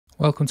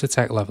Welcome to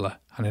Tech Leveler,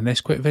 and in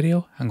this quick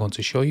video I'm going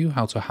to show you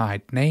how to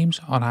hide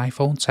names on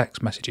iPhone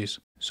text messages.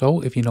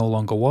 So if you no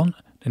longer want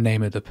the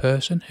name of the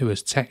person who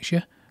has texted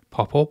you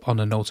pop up on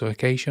the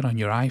notification on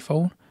your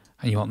iPhone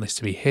and you want this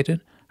to be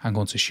hidden, I'm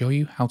going to show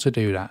you how to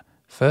do that.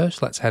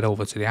 First, let's head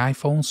over to the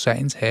iPhone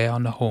settings here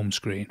on the home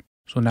screen.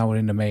 So now we're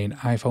in the main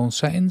iPhone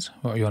settings.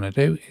 What you want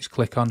to do is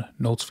click on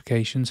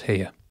notifications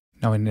here.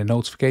 Now in the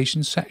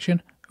notifications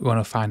section we're going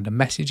to find the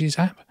messages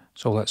app,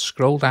 so let's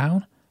scroll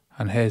down.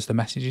 And here's the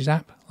messages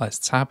app. Let's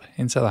tab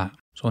into that.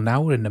 So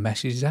now we're in the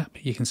messages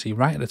app. You can see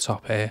right at the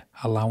top here,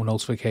 allow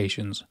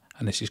notifications,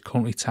 and this is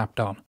currently tabbed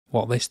on.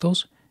 What this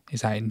does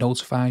is that it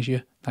notifies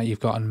you that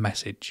you've got a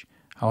message.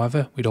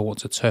 However, we don't want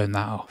to turn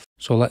that off.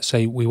 So let's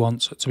say we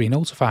want to be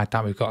notified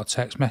that we've got a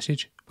text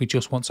message. We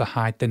just want to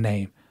hide the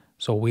name.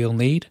 So we'll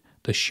need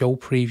the show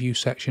preview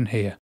section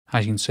here.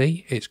 As you can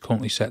see, it's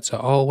currently set to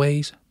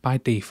always by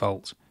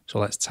default. So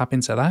let's tap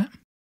into that.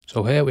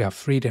 So here we have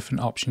three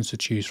different options to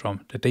choose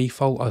from. The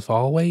default of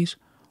always,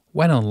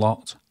 when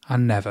unlocked,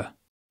 and never.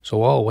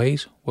 So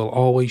always will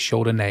always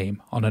show the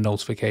name on a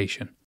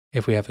notification.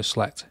 If we ever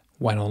select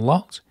when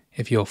unlocked,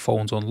 if your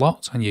phone's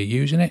unlocked and you're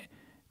using it,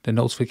 the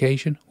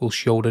notification will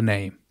show the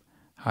name.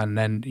 And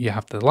then you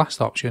have the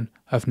last option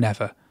of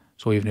never.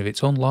 So even if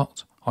it's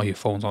unlocked or your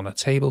phone's on a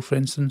table for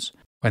instance,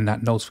 when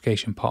that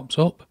notification pops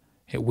up,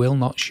 it will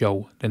not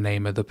show the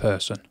name of the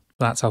person.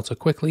 That's how to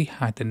quickly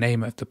hide the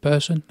name of the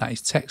person that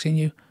is texting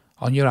you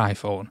on your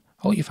iPhone.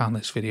 I hope you found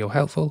this video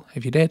helpful.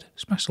 If you did,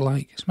 smash the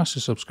like, smash the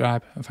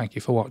subscribe, and thank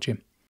you for watching.